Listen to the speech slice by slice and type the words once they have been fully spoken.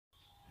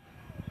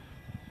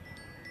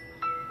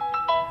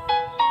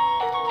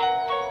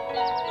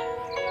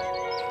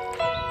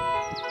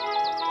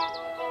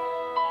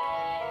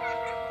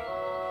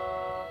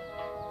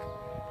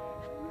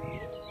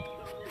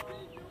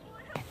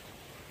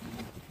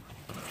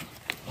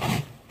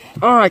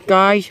Alright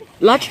guys,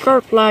 let's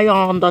go play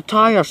on the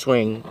tire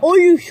swing. Are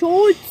you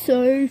sure it's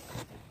safe?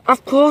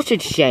 Of course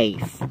it's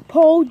safe.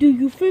 Paul, do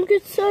you think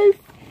it's safe?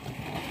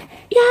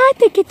 Yeah, I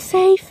think it's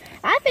safe.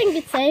 I think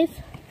it's safe.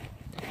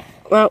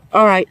 Well,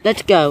 alright,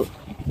 let's go.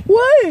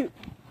 Wait!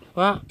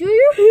 What? Do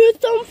you hear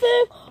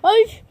something?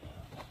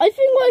 I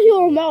think I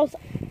hear a mouse.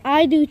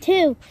 I do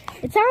too.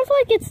 It sounds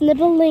like it's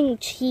nibbling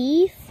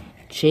cheese.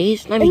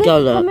 Cheese? Let me go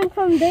look. Coming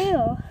from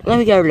there. Let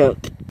me go look.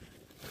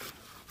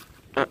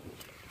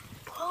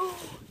 Oh,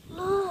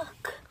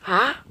 look.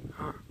 Huh?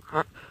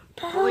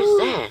 Who is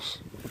this?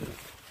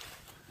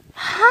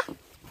 Huh?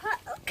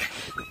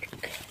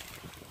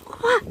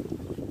 What?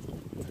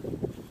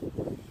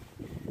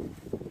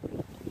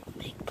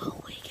 Big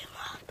Paul, wake him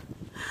up.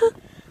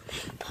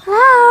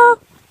 Hello?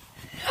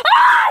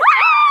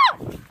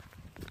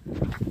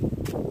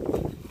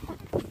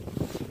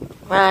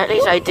 Well, at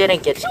least I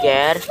didn't get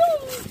scared.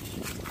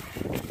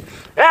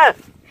 Ah!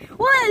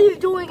 What are you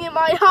doing in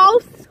my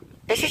house?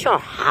 This is your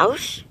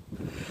house?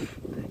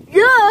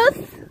 Yes.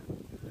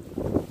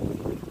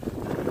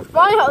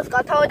 My house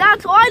got torn down,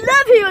 so I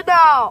live here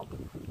now.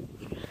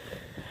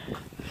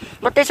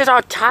 But this is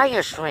our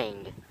tire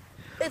swing.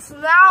 It's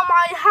now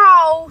my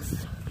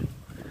house.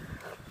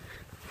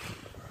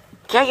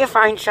 Can't you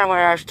find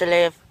somewhere else to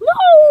live?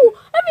 No,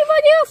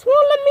 everybody else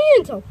won't let me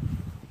into.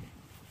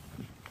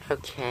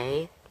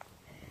 Okay.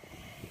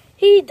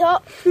 He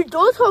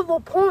does have a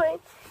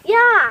point.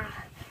 Yeah,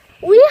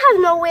 we have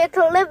nowhere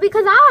to live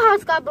because our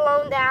house got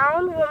blown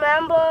down,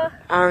 remember?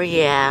 Oh,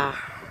 yeah.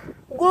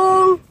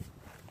 Well,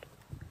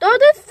 that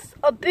is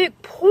a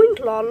big point,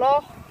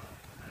 Lala.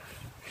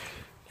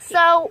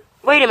 So...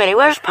 Wait a minute,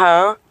 where's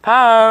Poe?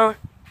 Poe!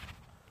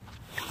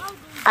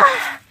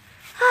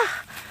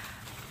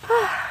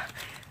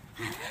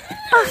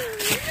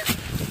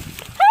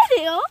 Hey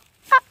there!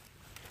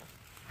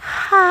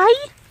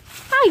 Hi.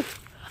 Hi!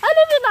 I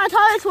live in that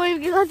tire swing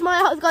because my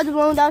house got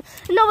blown down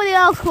and nobody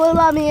else will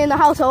let me in the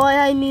house, so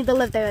I need to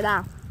live there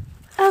now.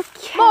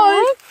 Okay.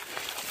 Bye.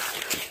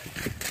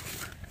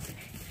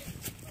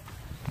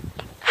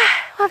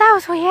 Well, that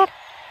was weird.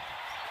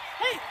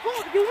 Hey,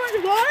 Paul, you want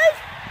to ride?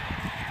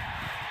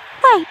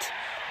 Wait,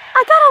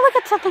 I gotta look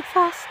at something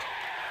first.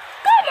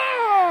 Come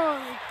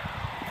on!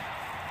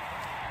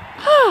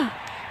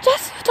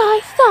 Just what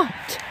I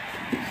thought.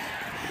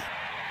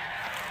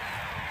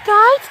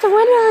 Guys, the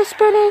windmill is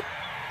spinning.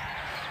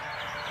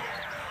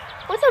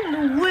 What's up with the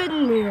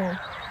windmill?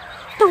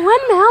 The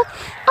windmill?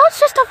 Oh, it's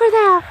just over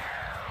there.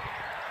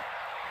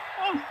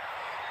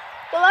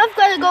 Well, I've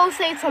got to go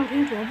save some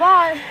people.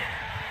 Bye.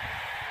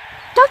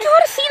 Don't you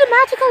want to see the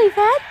magical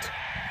event?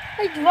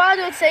 I'd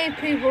rather save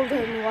people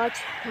than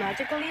watch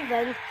magical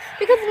events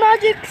because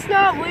magic's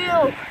not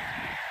real.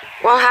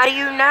 Well, how do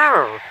you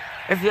know?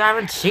 If you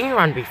haven't seen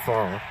one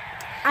before.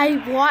 I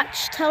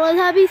watched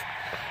Teletubbies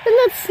and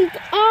it's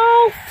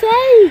all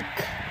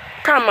fake.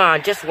 Come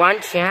on, just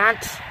one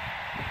chance.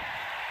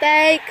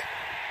 Fake.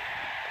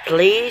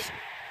 Please?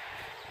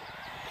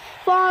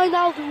 Fine,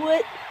 I'll do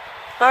it.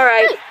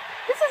 Alright. Hey,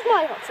 this is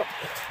my house.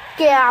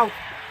 Get out.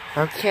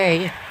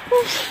 Okay.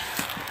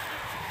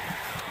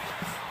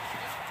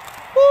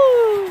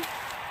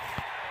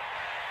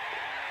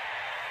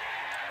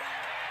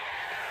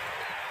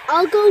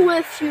 I'll go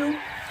with you.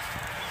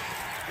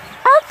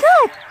 Oh,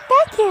 good.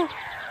 Thank you.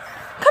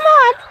 Come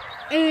on.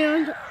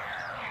 And,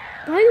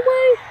 by the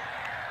way,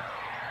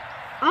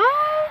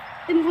 I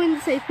am going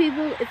to save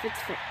people if it's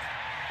fake.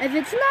 If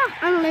it's not,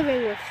 I'm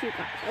living with you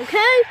guys,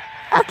 okay?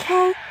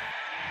 Okay.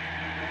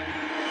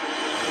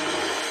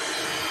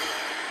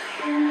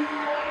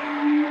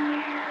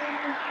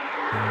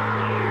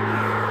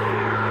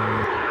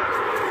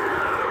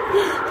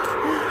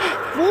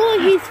 Boy,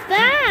 he's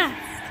fast.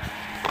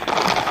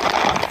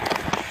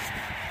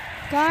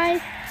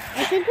 Guys,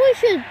 I think we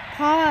should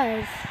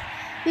pause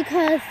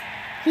because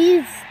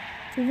he's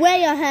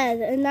way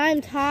ahead and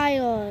I'm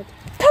tired.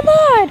 Come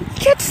on.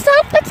 Can't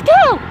stop. Let's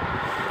go.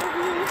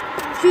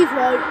 She's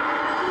right.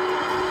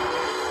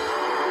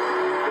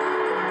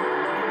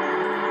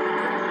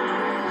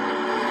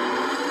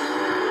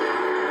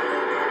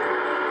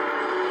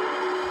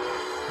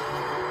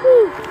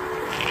 Whew.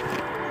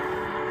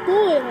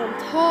 Boy, I'm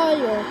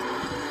tired.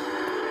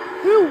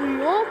 Here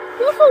we are.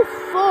 You're so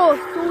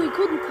fast, so we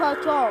couldn't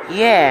catch up.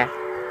 Yeah.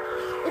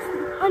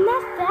 I'm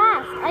not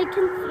fast. I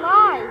can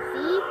fly,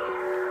 see?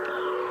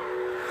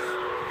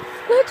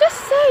 Well, just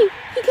say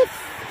he can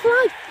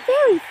fly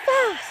very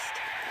fast.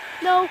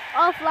 No,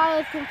 all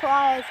flyers can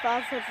fly as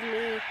fast as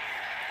me.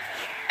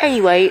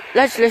 Anyway,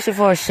 let's listen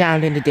for a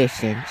sound in the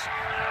distance.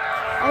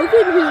 I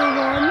can hear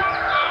one.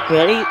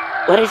 Really?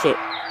 What is it?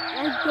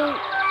 I don't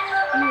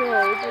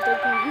know, but I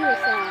can hear a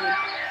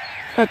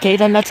sound. Okay,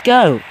 then let's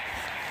go.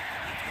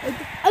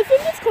 I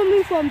think it's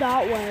coming from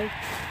that way.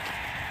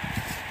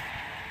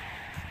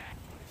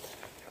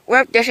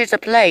 Well, this is the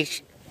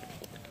place.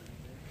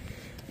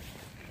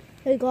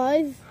 Hey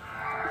guys,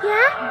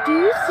 Yeah? do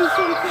you see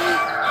something?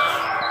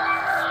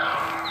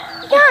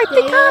 Yeah, I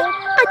think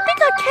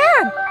I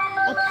can.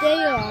 Up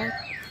there.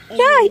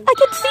 Yeah, I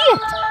can see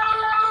it.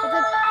 But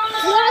the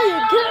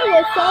flying kid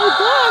was so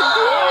good,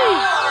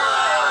 please.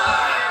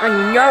 I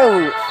know.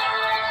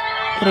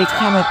 But it's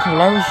coming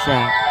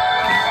closer.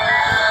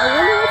 I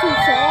wonder what he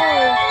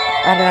says.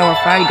 I don't know,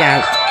 we'll find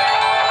out.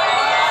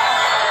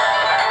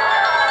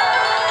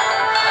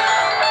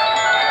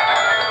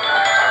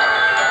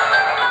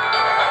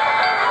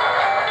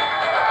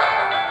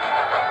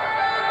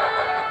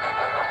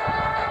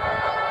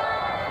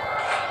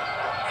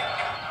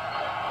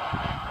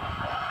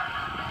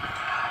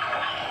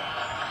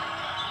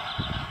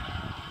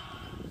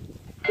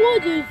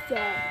 What is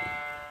that?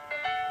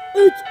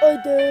 It's a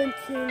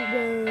dancing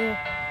bear.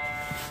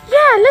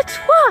 Yeah, let's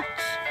watch.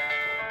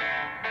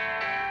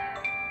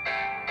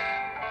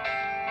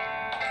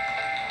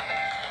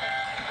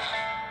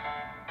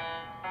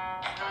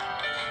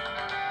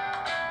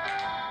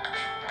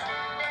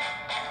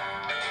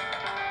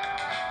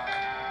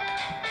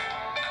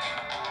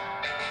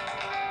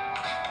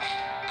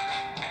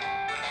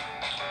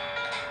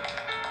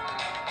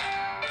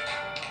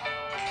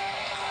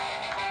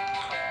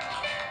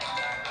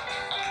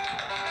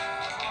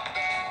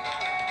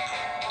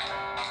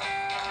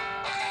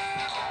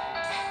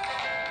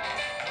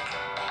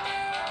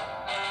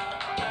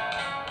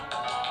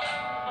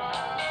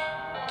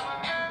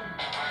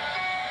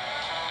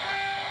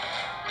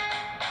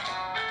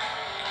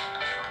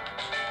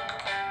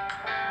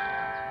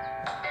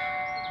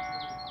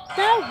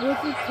 That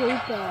wasn't so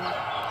bad.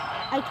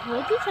 I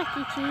told you,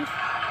 Chucky Cheese.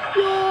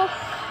 Yeah,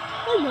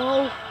 I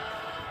know.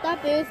 That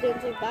bear's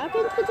dancing back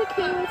into the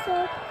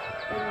carousel,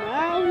 and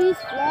now he's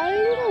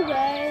flying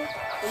away,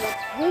 and the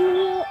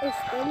pinwheel is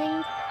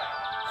spinning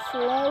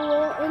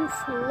slower and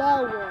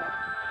slower.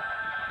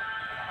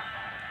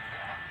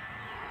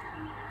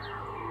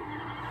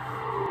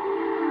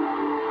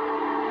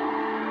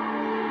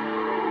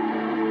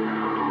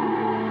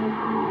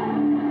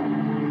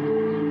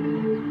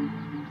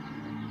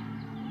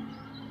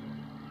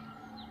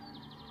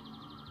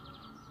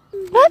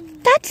 Well,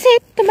 that's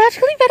it. The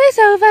magical event is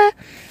over.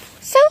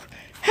 So,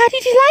 how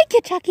did you like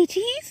it, Chuck E.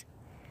 Cheese?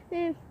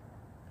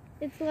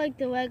 It's like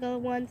the regular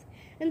ones,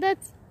 and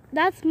this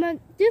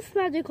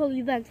magical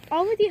event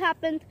already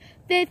happened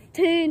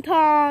 15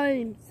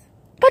 times.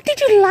 But did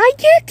you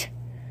like it?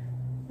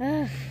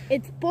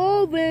 It's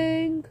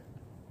boring.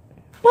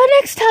 Well,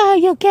 next time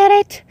you'll get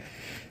it.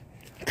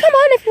 Come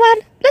on,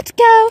 everyone. Let's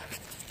go.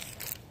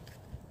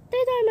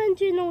 Did I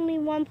mention only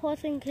one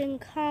person can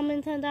come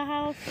into the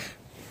house?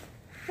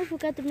 I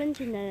forgot to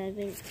mention that, I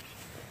think.